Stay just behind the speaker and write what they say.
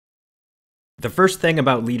The first thing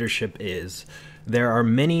about leadership is there are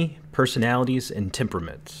many personalities and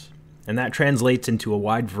temperaments, and that translates into a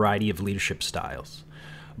wide variety of leadership styles.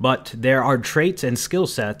 But there are traits and skill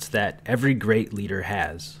sets that every great leader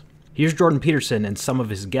has. Here's Jordan Peterson and some of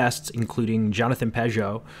his guests, including Jonathan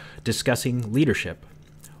Pageau, discussing leadership.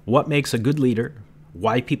 What makes a good leader,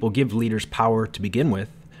 why people give leaders power to begin with,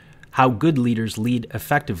 how good leaders lead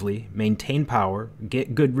effectively, maintain power,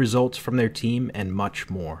 get good results from their team, and much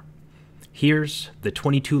more. Here's the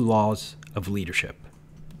 22 laws of leadership.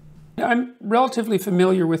 I'm relatively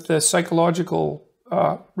familiar with the psychological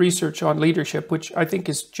research on leadership, which I think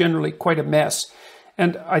is generally quite a mess.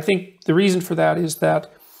 And I think the reason for that is that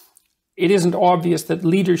it isn't obvious that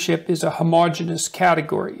leadership is a homogeneous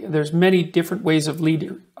category. There's many different ways of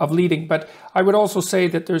leading, but I would also say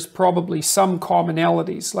that there's probably some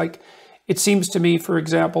commonalities. Like, it seems to me, for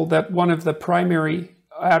example, that one of the primary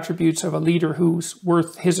attributes of a leader who's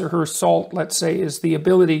worth his or her salt, let's say, is the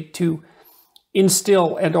ability to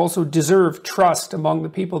instill and also deserve trust among the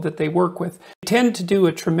people that they work with. They tend to do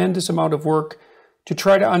a tremendous amount of work to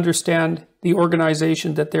try to understand the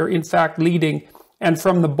organization that they're in fact leading, and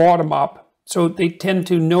from the bottom up. So they tend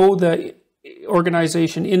to know the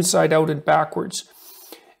organization inside out and backwards.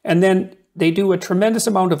 And then they do a tremendous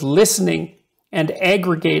amount of listening and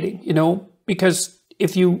aggregating, because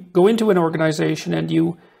if you go into an organization and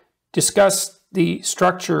you discuss the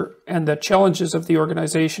structure and the challenges of the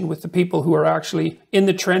organization with the people who are actually in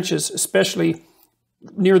the trenches, especially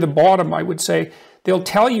near the bottom, I would say, they'll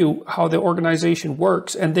tell you how the organization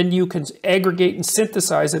works, and then you can aggregate and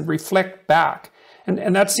synthesize and reflect back.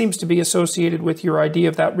 And that seems to be associated with your idea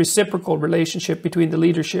of that reciprocal relationship between the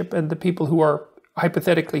leadership and the people who are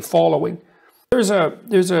hypothetically following. There's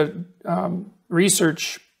a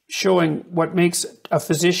research showing what makes a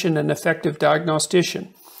physician an effective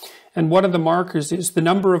diagnostician. And one of the markers is the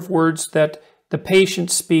number of words that the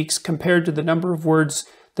patient speaks compared to the number of words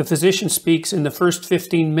the physician speaks in the first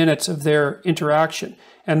 15 minutes of their interaction.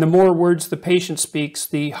 And the more words the patient speaks,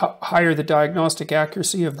 the higher the diagnostic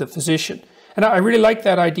accuracy of the physician. And I really like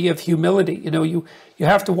that idea of humility. You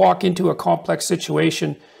have to walk into a complex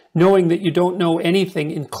situation knowing that you don't know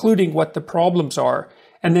anything, including what the problems are.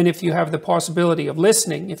 And then if you have the possibility of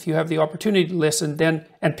listening, if you have the opportunity to listen,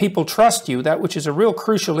 and people trust you, that which is a real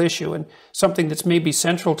crucial issue and something that's maybe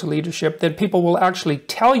central to leadership, then people will actually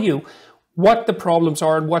tell you what the problems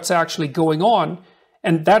are and what's actually going on.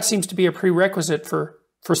 And that seems to be a prerequisite for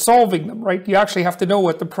solving them, right? You actually have to know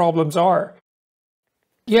what the problems are.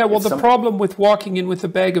 Yeah, well, the problem with walking in with a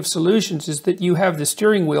bag of solutions is that you have the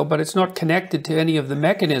steering wheel, but it's not connected to any of the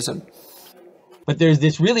mechanism. But there's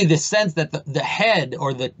this sense that the head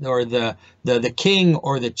or the king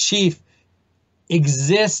or the chief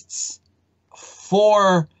exists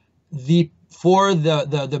for the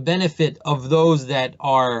benefit of those that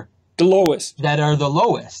are the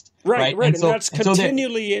lowest. Right. And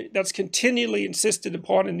that's continually insisted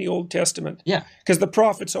upon in the Old Testament. Yeah. Because the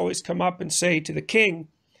prophets always come up and say to the king,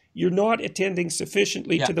 you're not attending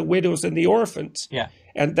sufficiently to the widows and the orphans. Yeah.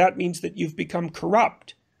 And that means that you've become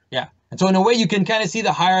corrupt. Yeah. And so in a way you can kind of see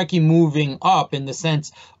the hierarchy moving up in the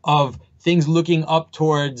sense of things looking up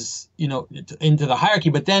towards, into the hierarchy.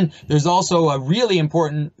 But then there's also a really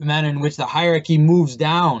important manner in which the hierarchy moves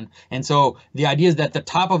down. And so the idea is that the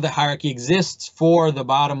top of the hierarchy exists for the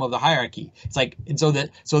bottom of the hierarchy. It's like, and so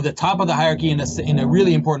the top of the hierarchy in a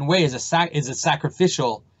really important way is a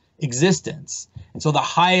sacrificial existence. And so the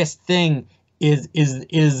highest thing is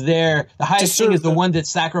there. The highest thing is the one that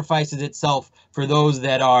sacrifices itself for those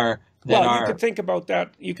that are. You can think about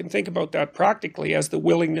that. You can think about that practically as the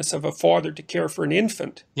willingness of a father to care for an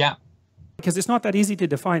infant. Yeah. Because it's not that easy to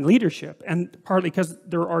define leadership, and partly because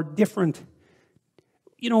there are different,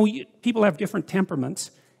 people have different temperaments,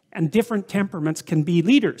 and different temperaments can be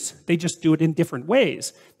leaders. They just do it in different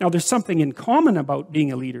ways. Now, there's something in common about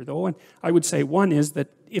being a leader, though, and I would say one is that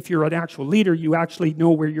if you're an actual leader, you actually know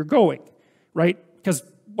where you're going, right? Because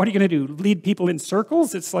what are you going to do? Lead people in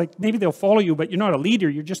circles? It's like maybe they'll follow you, but you're not a leader.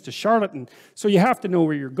 You're just a charlatan. So you have to know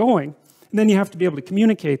where you're going. And then you have to be able to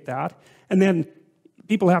communicate that. And then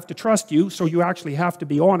people have to trust you. So you actually have to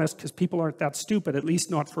be honest because people aren't that stupid, at least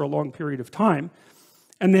not for a long period of time.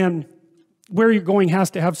 And then where you're going has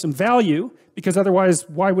to have some value because otherwise,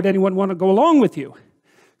 why would anyone want to go along with you?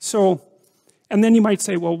 So, and then you might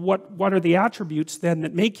say, well, what are the attributes then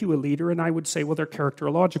that make you a leader? And I would say, well, they're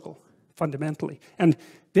characterological, fundamentally. And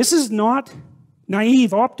this is not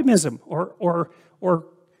naive optimism or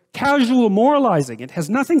casual moralizing. It has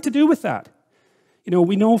nothing to do with that.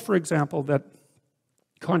 We know, for example, that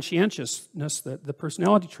conscientiousness, the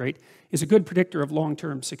personality trait, is a good predictor of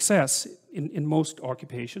long-term success. in most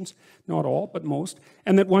occupations, not all, but most,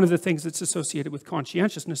 and that one of the things that's associated with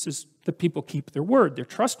conscientiousness is that people keep their word, they're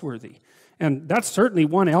trustworthy. And that's certainly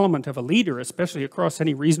one element of a leader, especially across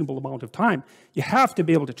any reasonable amount of time. You have to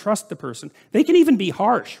be able to trust the person. They can even be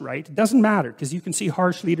harsh, right? It doesn't matter, because you can see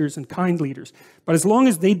harsh leaders and kind leaders. But as long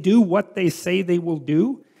as they do what they say they will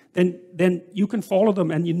do, then you can follow them,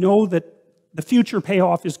 and you know that the future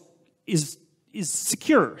payoff is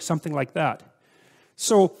secure, something like that.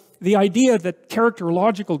 So the idea that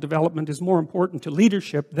characterological development is more important to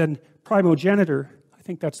leadership than primogeniture, I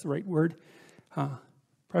think that's the right word,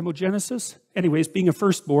 primogenesis, anyways, being a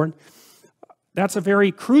firstborn, that's a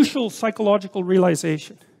very crucial psychological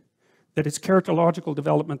realization, that it's characterological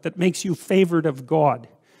development that makes you favored of God.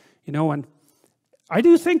 You know, and I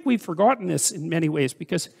do think we've forgotten this in many ways,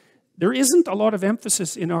 because there isn't a lot of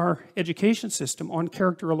emphasis in our education system on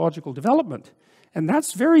characterological development. And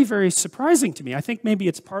that's very, very surprising to me. I think maybe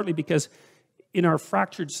it's partly because in our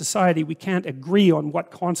fractured society, we can't agree on what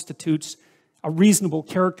constitutes a reasonable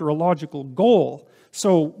characterological goal.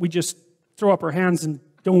 So we just throw up our hands and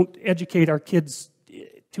don't educate our kids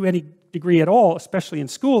to any degree at all, especially in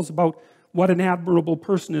schools, about what an admirable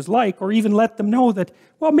person is like, or even let them know that,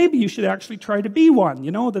 well, maybe you should actually try to be one,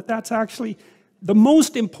 you know, that that's actually the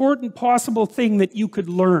most important possible thing that you could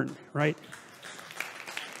learn, right?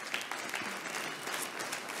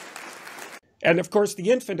 And of course,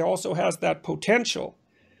 the infant also has that potential,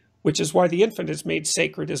 which is why the infant is made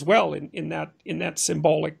sacred as well in that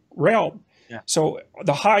symbolic realm. Yeah. So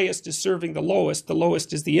the highest is serving the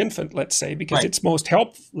lowest is the infant, let's say, because right. It's most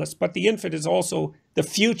helpless, but the infant is also the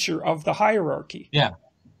future of the hierarchy. Yeah.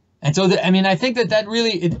 And so, I mean, I think that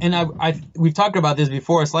really, and we've talked about this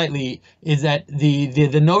before slightly, is that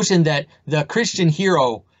the notion that the Christian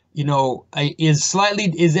hero, you know, is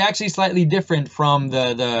actually slightly different from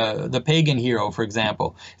the pagan hero, for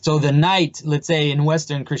example. So the knight, let's say in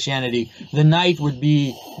Western Christianity, the knight would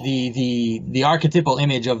be the archetypal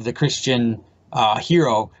image of the Christian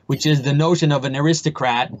hero, which is the notion of an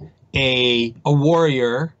aristocrat, a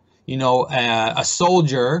warrior, you know, a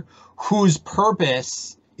soldier whose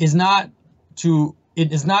purpose is not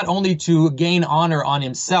only to gain honor on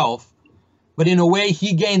himself, but in a way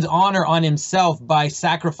he gains honor on himself by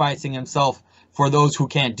sacrificing himself for those who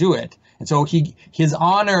can't do it. And so his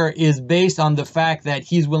honor is based on the fact that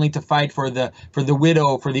he's willing to fight for the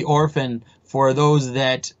widow, for the orphan, for those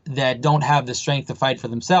that don't have the strength to fight for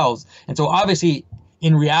themselves. And so obviously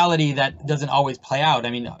in reality that doesn't always play out. I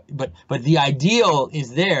mean, but the ideal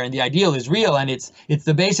is there, and the ideal is real, and it's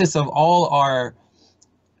the basis of all our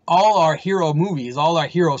hero movies, all our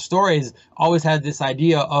hero stories always have this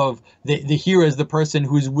idea of the hero is the person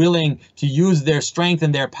who's willing to use their strength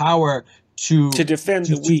and their power to defend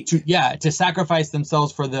the weak. To sacrifice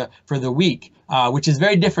themselves for the weak, which is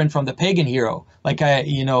very different from the pagan hero. Like,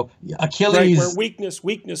 you know, Achilles. Right, where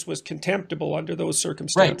weakness was contemptible under those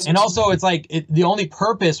circumstances. Right, and also it's like the only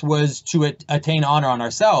purpose was to attain honor on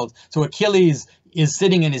ourselves. So Achilles is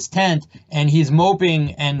sitting in his tent and he's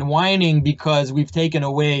moping and whining because we've taken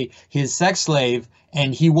away his sex slave,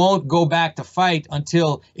 and he won't go back to fight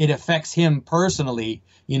until it affects him personally,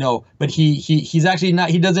 you know. But he's actually not,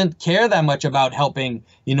 he doesn't care that much about helping,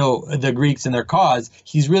 you know, the Greeks in their cause.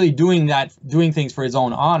 He's really doing things for his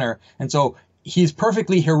own honor. And so he's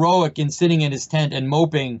perfectly heroic in sitting in his tent and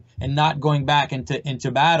moping and not going back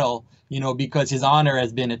into battle, you know, because his honor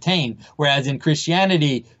has been attained. Whereas in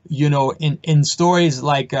Christianity, you know, in stories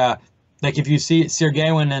like if you see Sir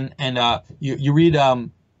Gawain and you read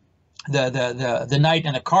the Knight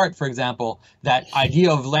and a Cart, for example, that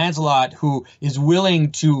idea of Lancelot, who is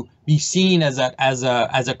willing to be seen as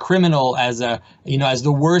a criminal, as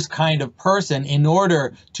the worst kind of person in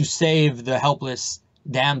order to save the helpless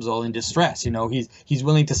damsel in distress. You know, he's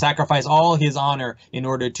willing to sacrifice all his honor in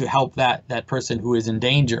order to help that person who is in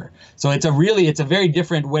danger. So it's a very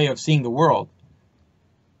different way of seeing the world.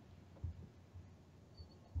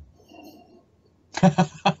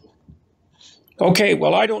 Okay,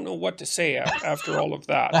 well, I don't know what to say after all of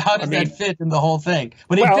that. How does that fit in the whole thing?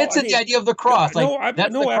 But it fits in the idea of the cross.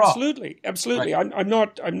 Absolutely. Right. I'm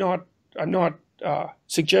not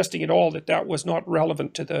suggesting at all that was not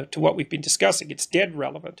relevant to what we've been discussing. It's dead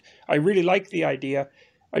relevant. I really like the idea.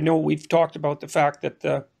 I know we've talked about the fact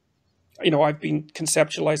that I've been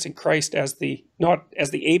conceptualizing Christ not as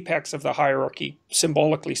the apex of the hierarchy,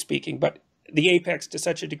 symbolically speaking, but the apex to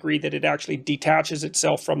such a degree that it actually detaches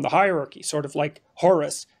itself from the hierarchy, sort of like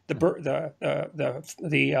Horus, the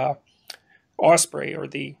osprey, or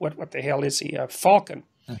what the hell is he, falcon,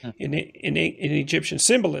 in Egyptian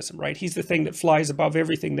symbolism, right? He's the thing that flies above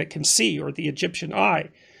everything that can see, or the Egyptian eye.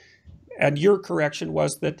 And your correction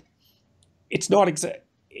was that it's not exact.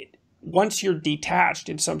 Once you're detached,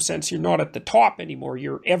 in some sense, you're not at the top anymore.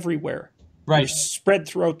 You're everywhere. Right. You're spread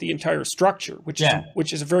throughout the entire structure, which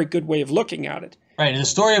is a very good way of looking at it. Right. And the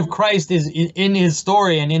story of Christ is in his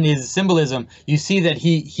story and in his symbolism. You see that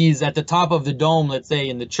he's at the top of the dome, let's say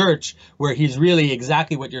in the church, where he's really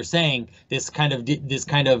exactly what you're saying, this kind of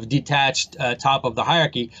detached top of the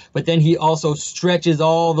hierarchy. But then he also stretches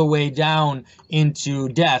all the way down into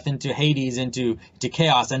death, into Hades, into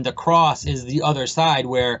chaos. And the cross is the other side,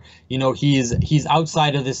 where, you know, he's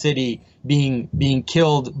outside of the city, being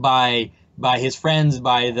killed by his friends,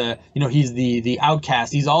 by the, you know, he's the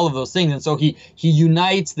outcast, he's all of those things. And so he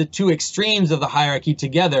unites the two extremes of the hierarchy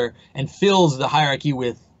together and fills the hierarchy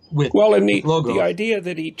with well, and the logos. idea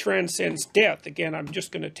that he transcends death, again, I'm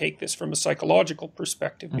just going to take this from a psychological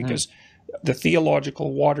perspective, because the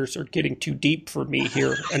theological waters are getting too deep for me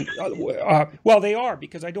here. And well, they are,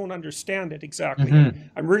 because I don't understand it exactly.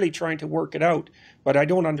 I'm really trying to work it out, but I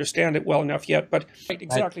don't understand it well enough yet. But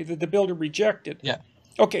exactly, the builder rejected. Yeah.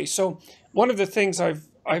 Okay, so one of the things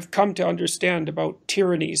I've come to understand about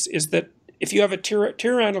tyrannies is that if you have a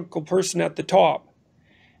tyrannical person at the top,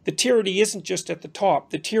 the tyranny isn't just at the top.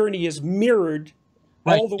 The tyranny is mirrored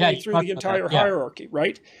all the way through the entire hierarchy,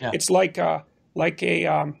 right? Yeah. It's like a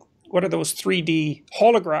what are those 3D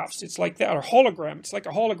holographs? It's like that, or hologram. It's like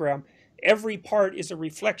a hologram. Every part is a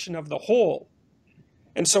reflection of the whole.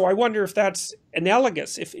 And so I wonder if that's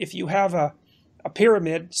analogous. If you have a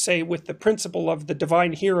pyramid, say, with the principle of the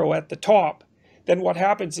divine hero at the top, then what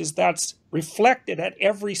happens is that's reflected at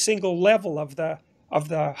every single level of the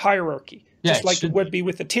hierarchy, just like it would be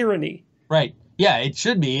with the tyranny. Right. Yeah, it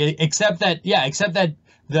should be, except that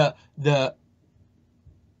the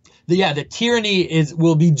tyranny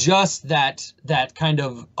will be just that kind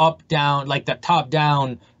of up down, like the top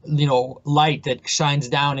down, you know, light that shines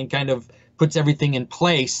down and kind of puts everything in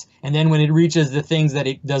place. And then when it reaches the things that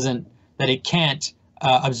it can't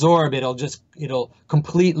absorb, it'll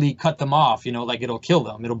completely cut them off, you know, like it'll kill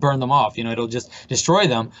them, it'll burn them off, you know, it'll just destroy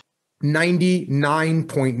them.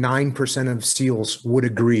 99.9% of SEALs would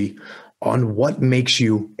agree on what makes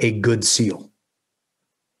you a good SEAL.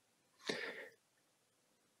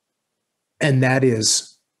 And that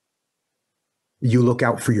is, you look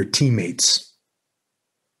out for your teammates.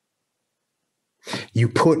 You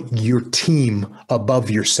put your team above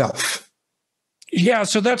yourself. Yeah,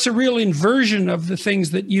 so that's a real inversion of the things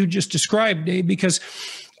that you just described, Dave, because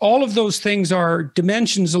all of those things are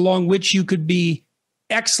dimensions along which you could be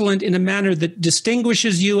excellent in a manner that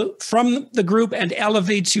distinguishes you from the group and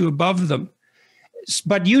elevates you above them.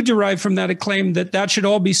 But you derive from that a claim that that should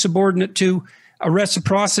all be subordinate to a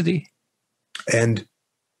reciprocity. And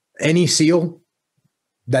any SEAL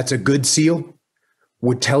that's a good SEAL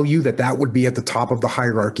would tell you that that would be at the top of the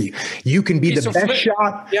hierarchy. You can be the best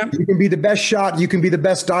shot. Yeah. You can be the best shot. You can be the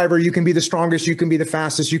best diver. You can be the strongest. You can be the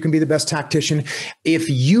fastest. You can be the best tactician. If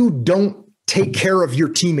you don't take care of your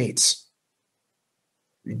teammates,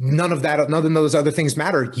 none of those other things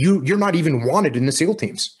matter. You're not even wanted in the SEAL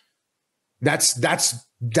teams. That's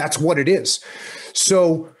what it is.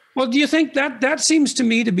 So, well, do you think that seems to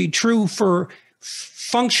me to be true for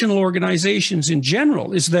functional organizations in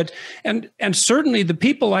general? Is that, and certainly the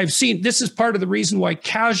people I've seen, this is part of the reason why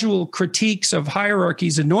casual critiques of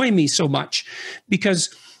hierarchies annoy me so much,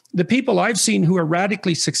 because the people I've seen who are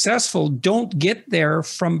radically successful don't get there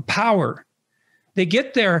from power. They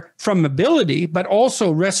get there from ability, but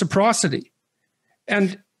also reciprocity.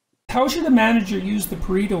 And how should a manager use the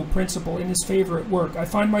Pareto principle in his favor at work? I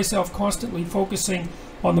find myself constantly focusing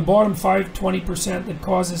on the bottom 20% that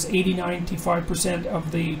causes 80-95%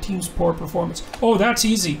 of the team's poor performance. Oh, that's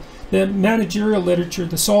easy. The managerial literature,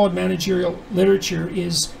 the solid managerial literature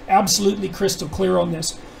is absolutely crystal clear on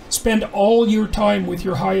this. Spend all your time with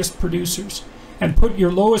your highest producers and put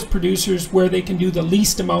your lowest producers where they can do the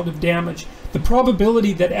least amount of damage. The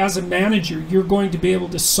probability that as a manager you're going to be able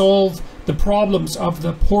to solve the problems of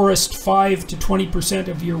the poorest 5 to 20%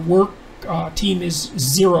 of your work team is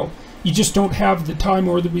zero. You just don't have the time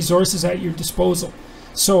or the resources at your disposal.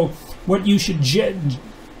 So what you should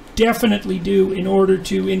definitely do in order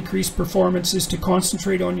to increase performance is to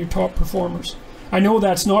concentrate on your top performers. I know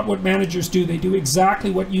that's not what managers do. They do exactly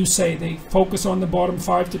what you say. They focus on the bottom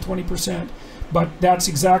 5 to 20%. But that's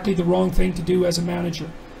exactly the wrong thing to do as a manager.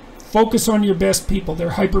 Focus on your best people.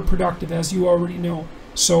 They're hyper-productive, as you already know.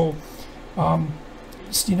 So,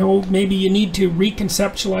 you know, maybe you need to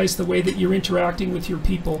reconceptualize the way that you're interacting with your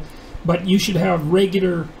people, but you should have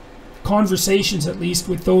regular conversations, at least,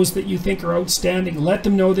 with those that you think are outstanding. Let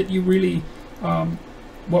them know that you really,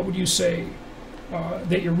 what would you say,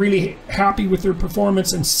 that you're really happy with their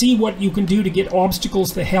performance, and see what you can do to get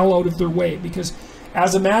obstacles the hell out of their way. Because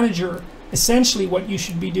as a manager, essentially what you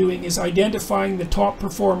should be doing is identifying the top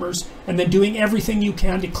performers and then doing everything you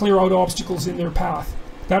can to clear out obstacles in their path.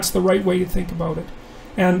 That's the right way to think about it.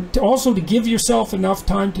 And also to give yourself enough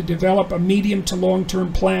time to develop a medium to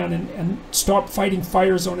long-term plan and stop fighting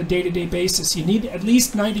fires on a day-to-day basis. You need at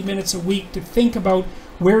least 90 minutes a week to think about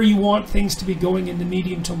where you want things to be going in the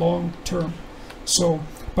medium to long term. So,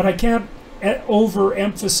 but I can't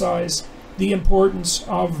overemphasize the importance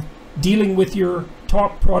of dealing with your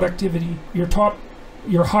top productivity,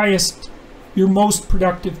 your highest, your most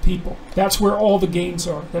productive people. That's where all the gains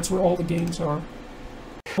are. That's where all the gains are.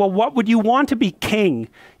 Well, what would you want to be king?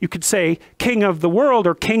 You could say king of the world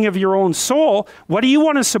or king of your own soul. What do you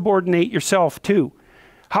want to subordinate yourself to?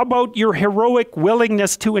 How about your heroic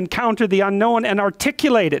willingness to encounter the unknown and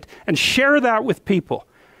articulate it and share that with people?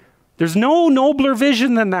 There's no nobler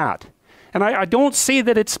vision than that. And I don't see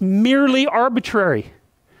that it's merely arbitrary.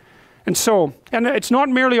 And so, and it's not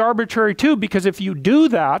merely arbitrary too, because if you do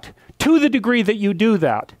that, to the degree that you do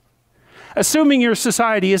that, assuming your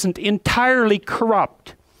society isn't entirely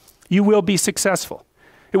corrupt, you will be successful.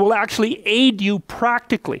 It will actually aid you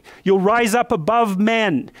practically. You'll rise up above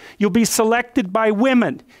men. You'll be selected by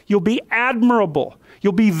women. You'll be admirable.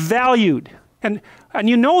 You'll be valued. And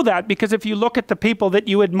you know that because if you look at the people that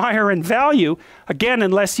you admire and value, again,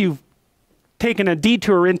 unless you've taken a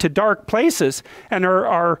detour into dark places and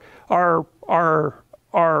are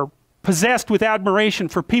possessed with admiration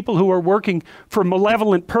for people who are working for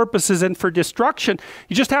malevolent purposes and for destruction,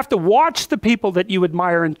 you just have to watch the people that you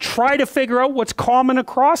admire and try to figure out what's common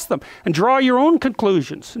across them and draw your own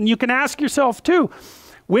conclusions. And you can ask yourself too,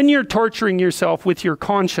 when you're torturing yourself with your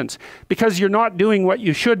conscience because you're not doing what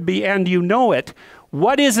you should be and you know it,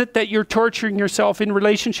 what is it that you're torturing yourself in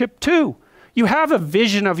relationship to? You have a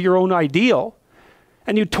vision of your own ideal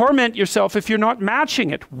and you torment yourself if you're not matching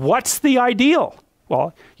it. What's the ideal?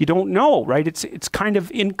 Well, you don't know, right? It's kind of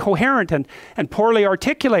incoherent and poorly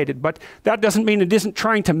articulated, but that doesn't mean it isn't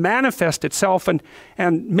trying to manifest itself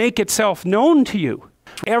and make itself known to you.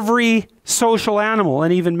 Every social animal,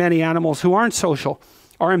 and even many animals who aren't social,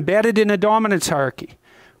 are embedded in a dominance hierarchy.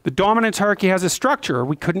 The dominance hierarchy has a structure, or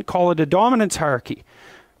we couldn't call it a dominance hierarchy.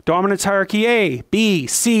 Dominance hierarchy A, B,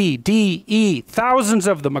 C, D, E, thousands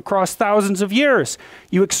of them across thousands of years.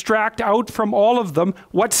 You extract out from all of them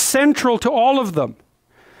what's central to all of them.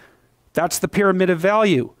 That's the pyramid of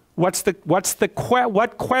value.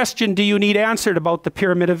 What question do you need answered about the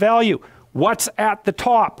pyramid of value? What's at the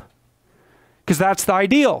top? Because that's the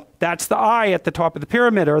ideal. That's the eye at the top of the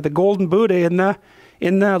pyramid, or the golden Buddha in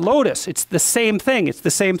the lotus. It's the same thing. It's the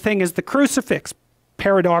same thing as the crucifix,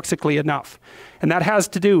 paradoxically enough. And that has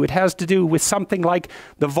to do with something like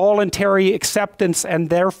the voluntary acceptance and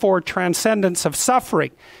therefore transcendence of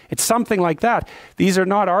suffering. It's something like that. These are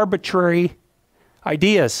not arbitrary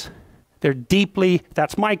ideas. They're deeply,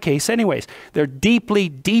 that's my case anyways, they're deeply,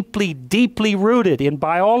 deeply, deeply rooted in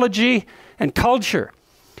biology and culture.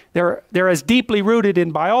 They're as deeply rooted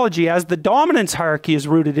in biology as the dominance hierarchy is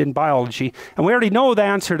rooted in biology. And we already know the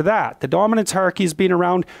answer to that. The dominance hierarchy has been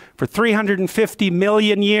around for 350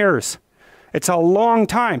 million years. It's a long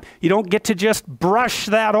time. You don't get to just brush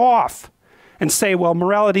that off and say, well,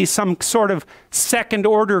 morality is some sort of second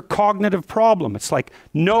order cognitive problem. It's like,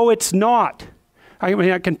 no, it's not. I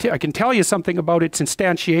mean, I can tell you something about its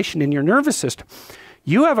instantiation in your nervous system.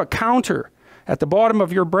 You have a counter at the bottom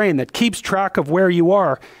of your brain that keeps track of where you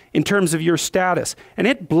are in terms of your status. And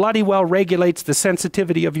it bloody well regulates the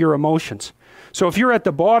sensitivity of your emotions. So if you're at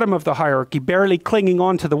the bottom of the hierarchy, barely clinging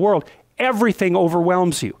on to the world, everything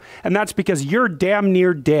overwhelms you. And that's because you're damn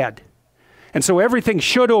near dead. And so everything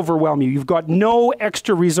should overwhelm you. You've got no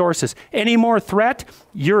extra resources. Any more threat,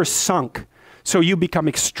 you're sunk. So you become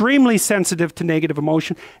extremely sensitive to negative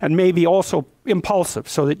emotion and maybe also impulsive,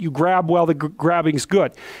 so that you grab while the grabbing's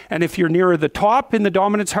good. And if you're nearer the top in the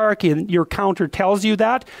dominance hierarchy and your counter tells you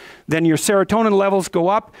that, then your serotonin levels go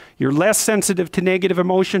up, you're less sensitive to negative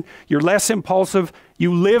emotion, you're less impulsive,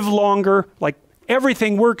 you live longer, like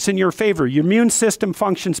everything works in your favor. Your immune system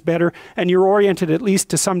functions better, and you're oriented at least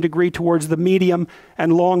to some degree towards the medium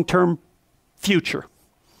and long-term future.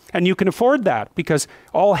 And you can afford that because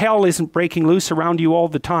all hell isn't breaking loose around you all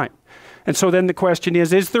the time. And so then the question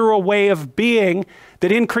is there a way of being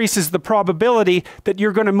that increases the probability that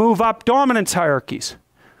you're going to move up dominance hierarchies?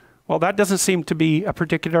 Well, that doesn't seem to be a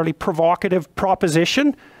particularly provocative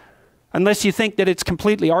proposition, unless you think that it's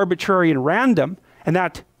completely arbitrary and random, and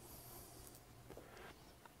that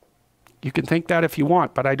you can think that if you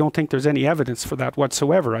want, but I don't think there's any evidence for that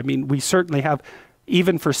whatsoever. I mean, we certainly have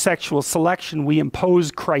even for sexual selection, we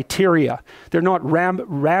impose criteria. They're not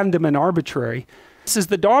random and arbitrary. This is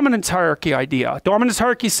the dominance hierarchy idea. Dominance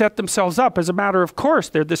hierarchies set themselves up as a matter of course.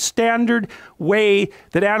 They're the standard way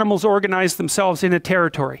that animals organize themselves in a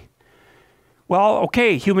territory. Well,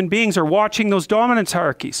 okay, human beings are watching those dominance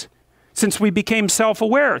hierarchies since we became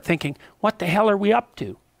self-aware, thinking, what the hell are we up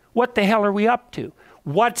to? What the hell are we up to?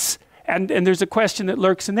 And there's a question that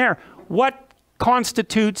lurks in there. What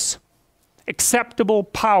constitutes acceptable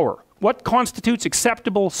power? What constitutes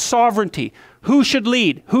acceptable sovereignty? Who should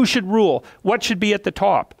lead? Who should rule? What should be at the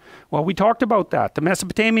top? Well, we talked about that. The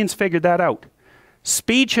Mesopotamians figured that out.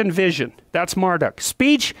 Speech and vision, that's Marduk.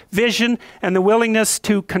 Speech, vision, and the willingness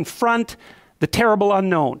to confront the terrible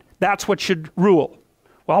unknown. That's what should rule.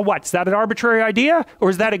 Well, what? Is that an arbitrary idea, or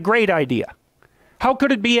is that a great idea? How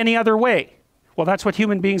could it be any other way? Well, that's what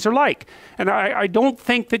human beings are like. And I don't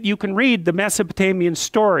think that you can read the Mesopotamian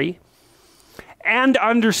story and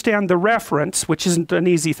understand the reference, which isn't an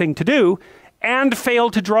easy thing to do, and fail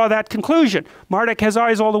to draw that conclusion. Marduk has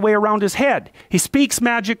eyes all the way around his head. He speaks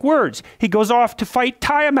magic words. He goes off to fight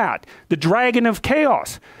Tiamat, the dragon of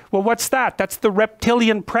chaos. Well, what's that? That's the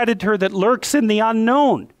reptilian predator that lurks in the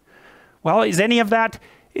unknown. Well, is any of that,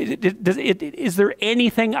 is there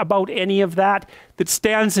anything about any of that that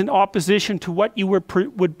stands in opposition to what you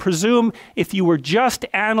would presume if you were just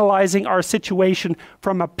analyzing our situation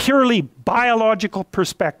from a purely biological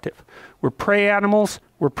perspective? We're prey animals,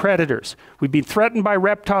 we're predators. We've been threatened by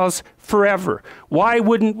reptiles forever. Why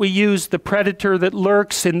wouldn't we use the predator that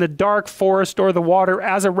lurks in the dark forest or the water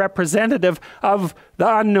as a representative of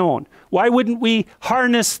the unknown? Why wouldn't we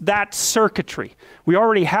harness that circuitry? We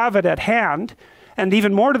already have it at hand. And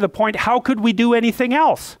even more to the point, how could we do anything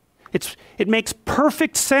else? It makes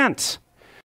perfect sense